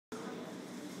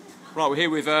Right, we're here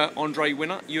with Andre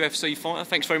Winner, UFC fighter.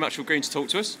 Thanks very much for agreeing to talk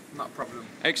to us. Not a problem.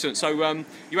 Excellent. So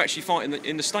you actually fight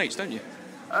in the States, don't you?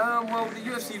 Well, the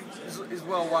UFC is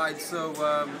worldwide, so you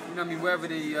know what I mean, wherever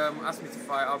they ask me to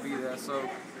fight, I'll be there. So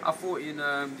I fought in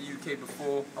the UK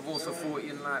before. I've also fought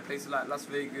in places like Las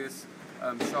Vegas,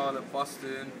 Charlotte,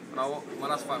 Boston. My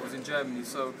last fight was in Germany,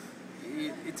 so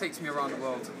it takes me around the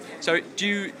world. So do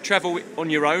you travel on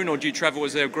your own, or do you travel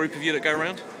as a group of you that go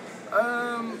around?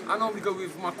 I normally go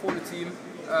with my corner team,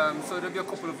 so there'll be a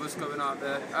couple of us going out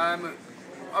there.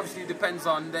 Obviously, it depends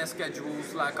on their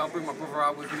schedules. Like, I'll bring my brother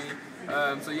out with me,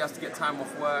 so he has to get time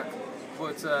off work.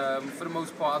 But for the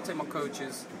most part, I'll take my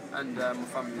coaches and my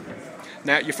family.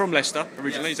 Now, you're from Leicester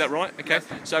originally, Yes. is that right? Okay.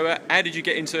 Yes. So how did you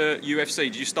get into UFC?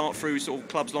 Did you start through sort of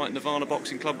clubs like Nirvana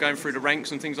Boxing Club, going through the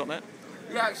ranks and things like that?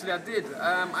 Yeah, actually I did.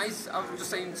 I was just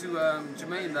saying to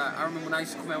Jermaine that I remember when I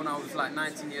used to come here when I was like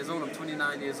 19 years old. I'm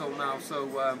 29 years old now,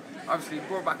 so obviously it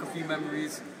brought back a few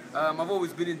memories. I've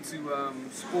always been into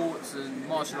sports and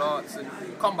martial arts and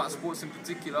combat sports in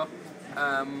particular.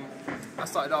 I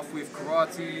started off with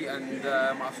karate, and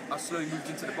I slowly moved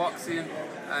into the boxing,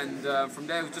 and from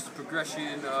there it was just a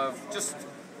progression of just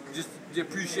the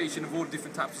appreciation of all the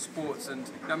different types of sports. And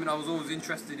I mean, I was always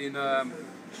interested in the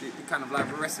kind of like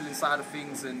the wrestling side of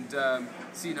things, and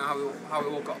seeing how it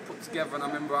all got put together. And I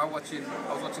remember I was watching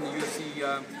the UFC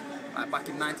like back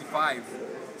in '95.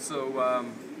 So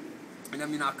and I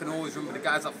mean, I can always remember the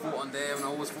guys that fought on there, and I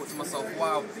always thought to myself,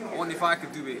 wow, I wonder if I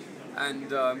could do it. And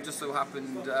just so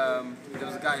happened there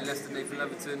was a guy in Leicester, Nathan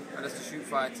Leverton, at Leicester Shoot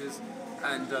Fighters,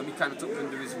 and he kind of took me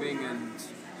under his wing. And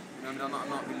I mean, I'm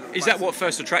not really. Is that what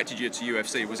first attracted you to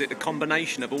UFC? Was it the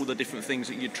combination of all the different things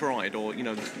that you tried, or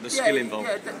the skill involved?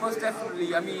 Yeah, most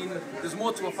definitely. I mean, there's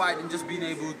more to a fight than just being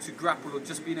able to grapple or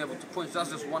just being able to punch.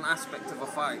 That's just one aspect of a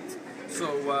fight.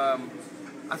 So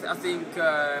I think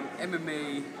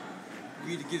MMA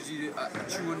really gives you a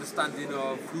true understanding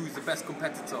of who's the best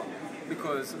competitor.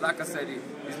 Because, like I said,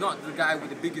 he's not the guy with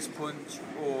the biggest punch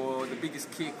or the biggest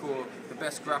kick or the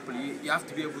best grappler. You have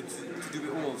to be able to do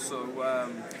it all. So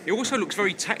it also looks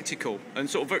very tactical and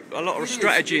sort of a lot of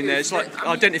strategy in there. It's like I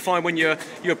mean, identifying when your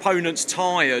opponent's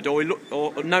tired, or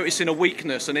noticing a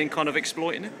weakness and then kind of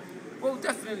exploiting it. Well,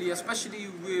 definitely, especially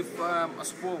with a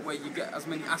sport where you get as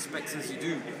many aspects as you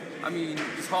do. I mean,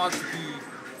 it's hard to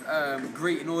be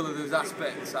great in all of those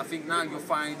aspects. I think now you'll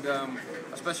find,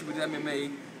 especially with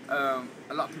MMA,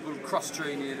 a lot of people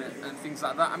cross-training and things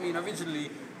like that. I mean, originally,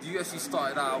 the UFC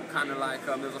started out kind of like,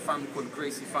 there was a family called the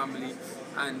Gracie family,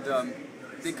 and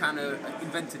they kind of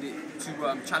invented it to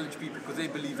challenge people because they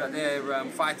believed that their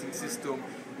fighting system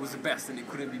was the best and it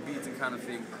couldn't be beaten, kind of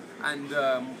thing. And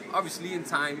obviously, in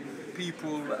time,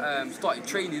 people started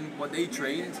training what they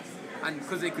trained, and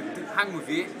because they could hang with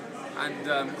it, and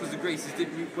because the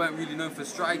Gracies weren't really known for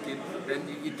striking, then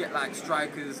you'd get like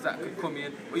strikers that could come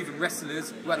in, or even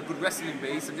wrestlers who had a good wrestling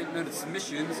base and didn't know the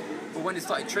submissions, but when they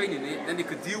started training it, then they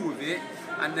could deal with it,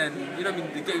 and then, you know what I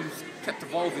mean, the game's kept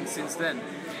evolving since then.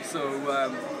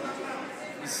 So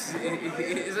it's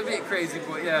a bit crazy,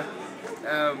 but yeah,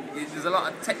 there's a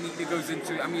lot of technique that goes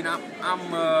into it. I mean,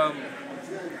 I'm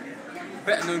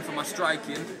better known for my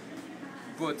striking,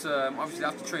 but obviously I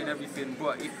have to train everything.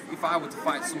 But if I were to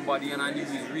fight somebody and I knew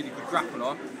he was a really good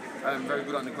grappler, very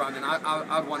good on the ground, then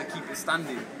I'd want to keep it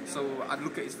standing. So I'd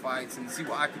look at his fights and see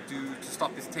what I could do to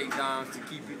stop his takedowns, to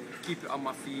keep it on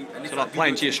my feet. And so like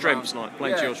playing to your strengths,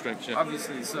 yeah.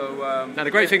 Obviously. So now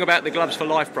the great thing about the Gloves for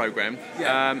Life programme,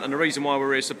 yeah. And the reason why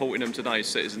we're here supporting them today,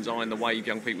 Citizens Eye and the Wave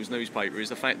Young People's newspaper, is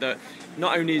the fact that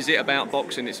not only is it about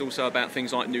boxing, it's also about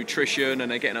things like nutrition,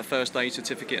 and they're getting a first aid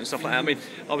certificate and stuff like that. I mean,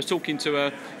 I was talking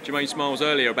to Jermaine Smiles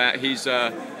earlier about his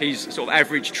sort of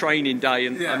average training day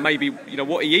and maybe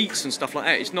what he eats and stuff like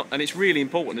that. It's really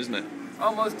important, isn't it?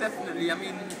 Oh, most definitely. I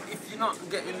mean, if you're not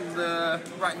getting the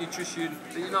right nutrition,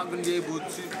 then you're not going to be able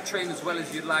to train as well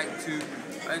as you'd like to,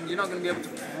 and you're not going to be able to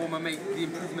perform and make the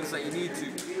improvements that you need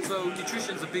to. So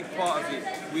nutrition's a big part of it,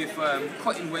 with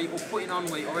cutting weight or putting on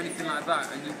weight or anything like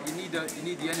that. And you need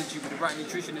the energy with the right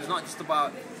nutrition. It's not just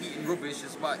about eating rubbish,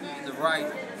 it's about eating the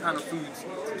right kind of foods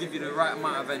to give you the right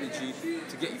amount of energy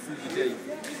to get you through your day.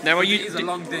 Now, it is a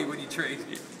long day when you train.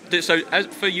 So, as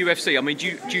for UFC, I mean, do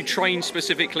you train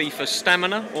specifically for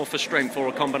stamina or for strength, or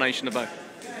a combination of both?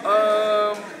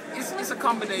 It's a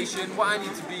combination. What I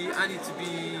need to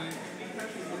be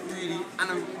really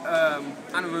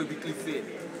anaerobically fit.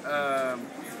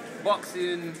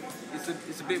 Boxing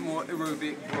it's a bit more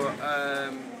aerobic, but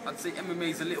I'd say MMA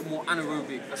is a little more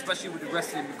anaerobic, especially with the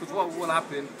wrestling, because what will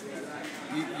happen,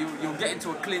 you'll get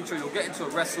into a clinch or you'll get into a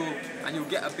wrestle and you'll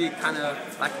get a big kind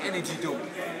of like energy dump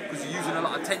because you're using a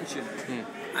lot of tension.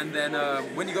 and then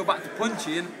when you go back to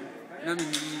punching, you know what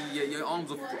I mean, your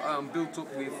arms are built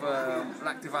up with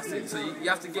lactic acid, so you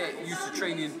have to get used to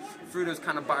training through those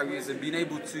kind of barriers and being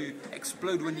able to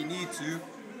explode when you need to,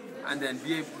 and then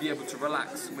be able to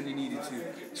relax when you needed to.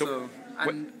 So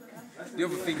and the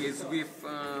other thing is with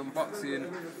boxing,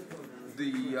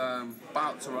 the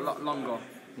bouts are a lot longer.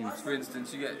 For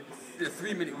instance, you get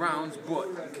 3-minute rounds, but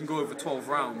it can go over 12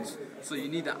 rounds. So you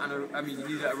need that. You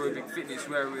need that aerobic fitness.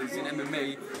 Whereas in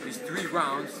MMA, it's 3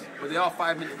 rounds, but they are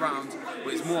 5-minute rounds.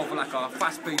 But it's more of like a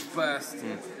fast-paced burst,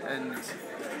 and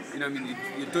you know what I mean.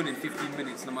 You're done in 15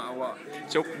 minutes, no matter what.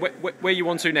 So where you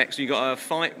want to next? You got a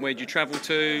fight? Where do you travel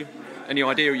to? Any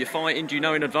idea you're fighting? Do you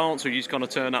know in advance, or you just kind of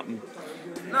turn up and?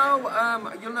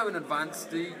 No, you'll know in advance.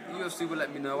 The UFC will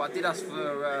let me know. I did ask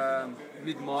for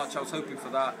mid-March. I was hoping for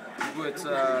that, but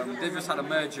they've just had a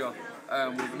merger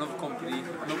with another company,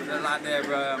 like their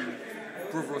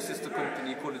brother or sister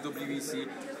company called the WEC,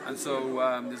 and so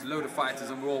there's a load of fighters,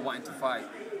 and we're all wanting to fight.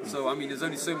 So I mean, there's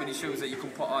only so many shows that you can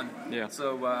put on. Yeah.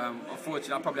 So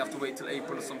unfortunately, I'll probably have to wait till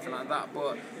April or something like that.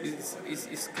 But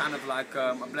it's kind of like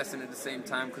a blessing at the same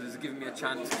time, because it's giving me a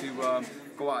chance to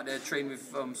go out there, train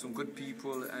with some good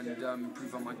people, and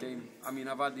improve on my game. I mean,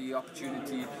 I've had the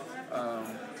opportunity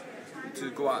to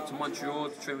go out to Montreal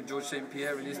to train with George St.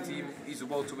 Pierre and his team. He's a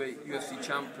welterweight UFC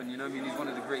champ, and you know what I mean, he's one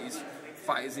of the greatest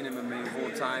fighters in MMA of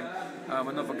all time.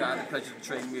 Another guy I had the pleasure to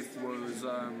train with was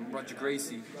Roger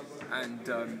Gracie, and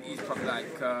he's probably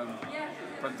like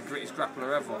probably the greatest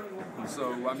grappler ever.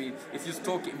 So I mean, if you're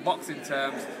talking in boxing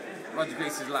terms, Roger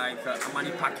Gracie is like a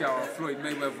Manny Pacquiao or Floyd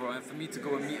Mayweather, and for me to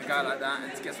go and meet a guy like that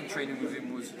and to get some training with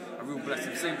him was a real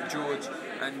blessing. Same with George,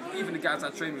 and even the guys I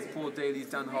trained with, Paul Daly's,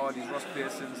 Dan Hardy's, Ross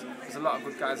Pearson's. There's a lot of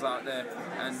good guys out there,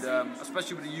 and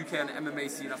especially with the UK and the MMA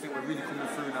scene, I think we're really coming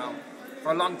through now.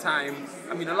 For a long time,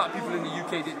 I mean, a lot of people in the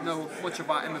UK didn't know much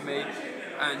about MMA,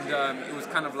 and it was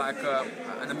kind of like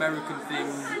an American thing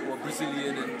or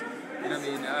Brazilian, and you know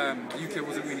what I mean. The UK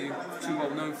wasn't really too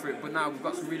well known for it, but now we've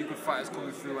got some really good fighters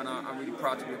coming through, and I'm really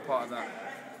proud to be a part of that.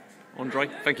 Andre,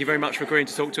 thank you very much for agreeing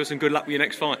to talk to us, and good luck with your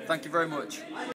next fight. Thank you very much.